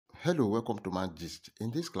Hello, welcome to Mathgist.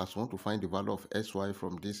 In this class, we want to find the value of sy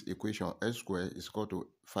from this equation. X squared is equal to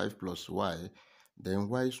 5 plus y. Then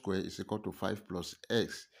y squared is equal to 5 plus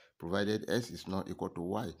x, provided x is not equal to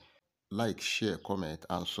y. Like, share, comment,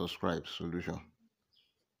 and subscribe. Solution.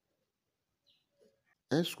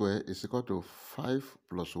 X squared is equal to 5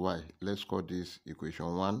 plus y. Let's call this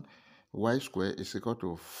equation 1. Y squared is equal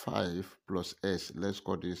to 5 plus s. Let's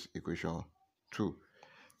call this equation 2.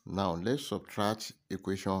 Now, let's subtract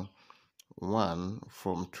equation 1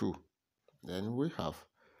 from 2. Then we have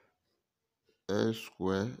x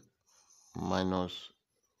squared minus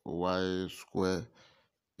y squared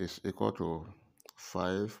is equal to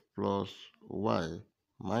 5 plus y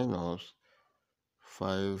minus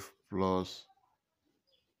 5 plus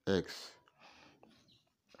x.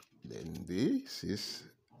 Then this is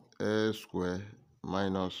x squared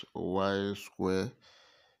minus y squared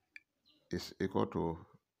is equal to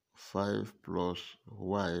 5 plus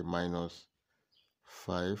y minus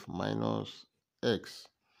 5 minus x.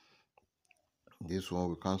 This one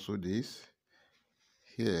we cancel this.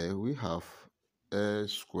 Here we have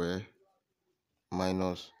x squared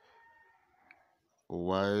minus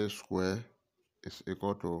y squared is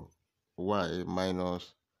equal to y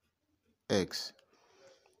minus x.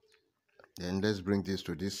 Then let's bring this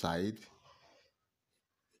to this side.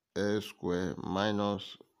 X squared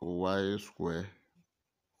minus y squared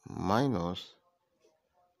minus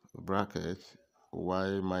bracket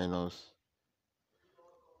y minus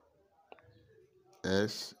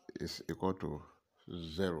s is equal to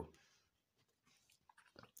 0.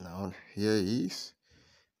 Now here is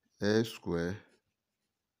x squared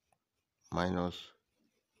minus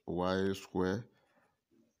y squared.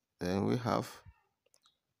 Then we have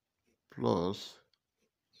plus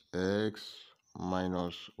x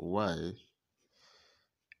minus y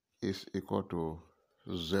is equal to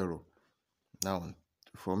 0. Now,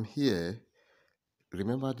 from here,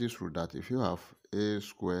 remember this rule that if you have a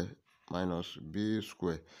squared minus b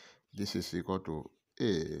squared, this is equal to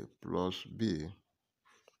a plus b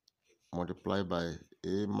multiplied by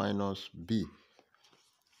a minus b.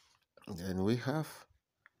 Then we have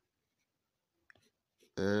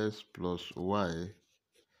s plus y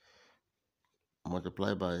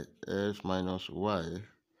multiplied by s minus y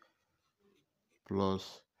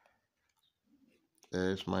plus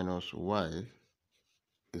s minus y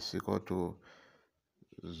is equal to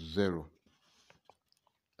 0.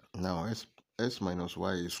 Now s minus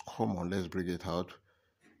y is common. Let's bring it out.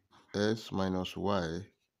 S minus y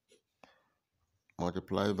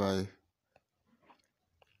multiplied by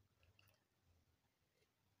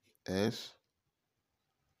s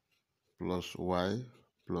plus y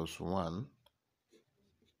plus 1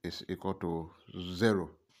 is equal to 0.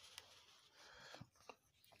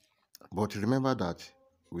 But remember that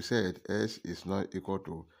we said s is not equal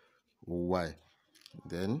to y.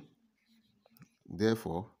 Then,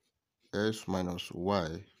 therefore, s minus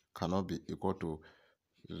y cannot be equal to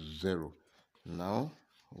 0. Now,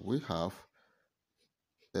 we have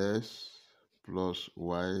s plus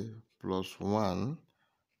y plus 1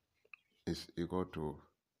 is equal to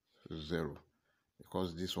 0,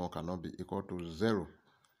 because this one cannot be equal to 0.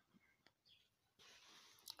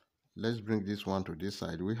 Let's bring this one to this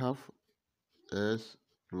side. We have s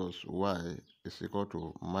plus y is equal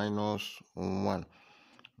to minus 1.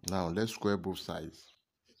 Now let's square both sides.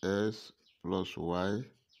 S plus y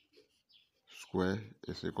square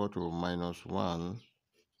is equal to minus 1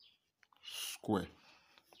 square.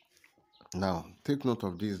 Now take note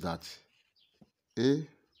of this, that a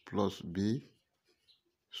plus b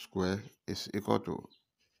square is equal to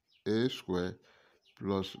a square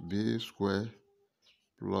plus b square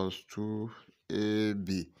plus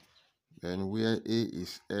 2ab. Then where a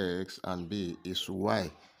is x and b is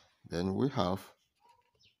y, then we have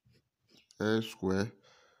x square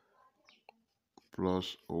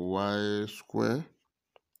plus y square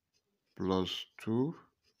plus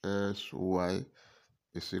 2sy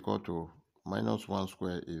is equal to minus 1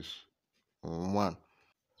 square is 1.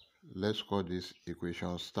 Let's call this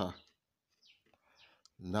equation star.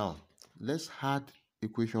 Now, let's add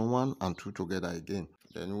equation 1 and 2 together again.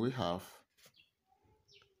 Then we have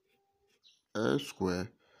x square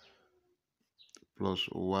plus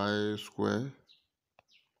y square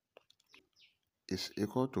is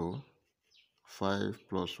equal to 5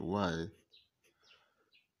 plus y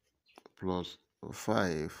plus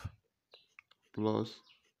 5 plus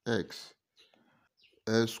x.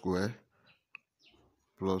 X square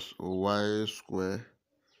plus y square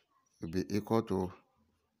will be equal to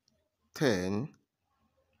 10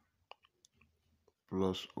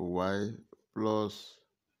 plus y plus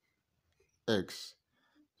x.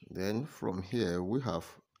 Then from here we have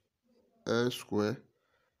x square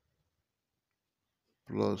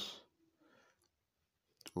plus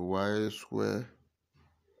y square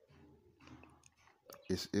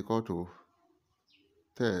is equal to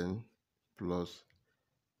 10 plus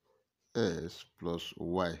s plus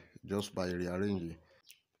y, just by rearranging.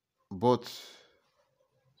 But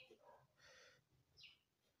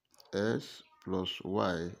s plus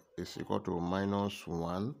y is equal to minus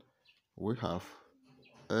 1. We have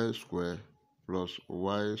x square plus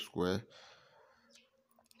y square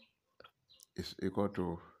is equal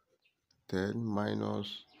to 10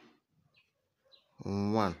 minus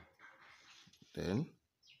 1. Then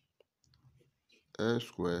x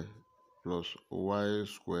square plus y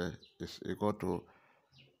square is equal to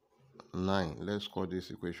 9. Let's call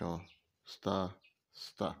this equation star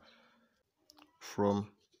star. From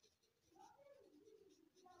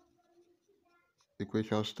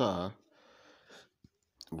equation star,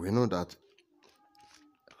 we know that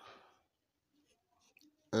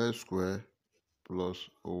x square plus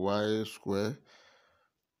y square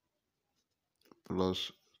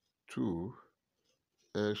plus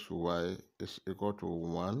 2xy is equal to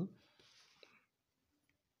 1.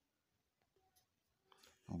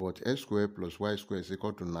 But x square plus y square is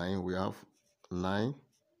equal to 9. We have 9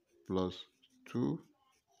 plus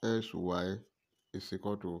 2xy is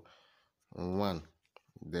equal to 1.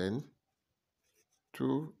 Then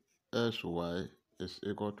 2xy is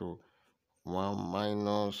equal to 1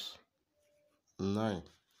 minus 9.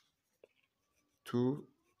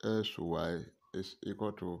 2xy is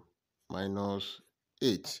equal to minus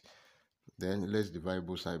 8. Then let's divide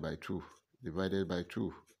both sides by 2. Divided by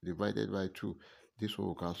 2. Divided by 2. This one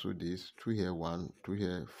will cancel this. 2 here 1, 2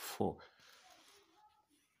 here 4.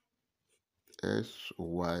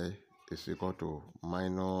 Sy is equal to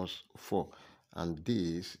minus 4. And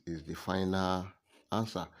this is the final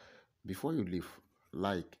answer. Before you leave,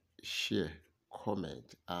 like, share,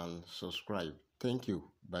 comment, and subscribe. Thank you.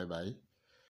 Bye-bye.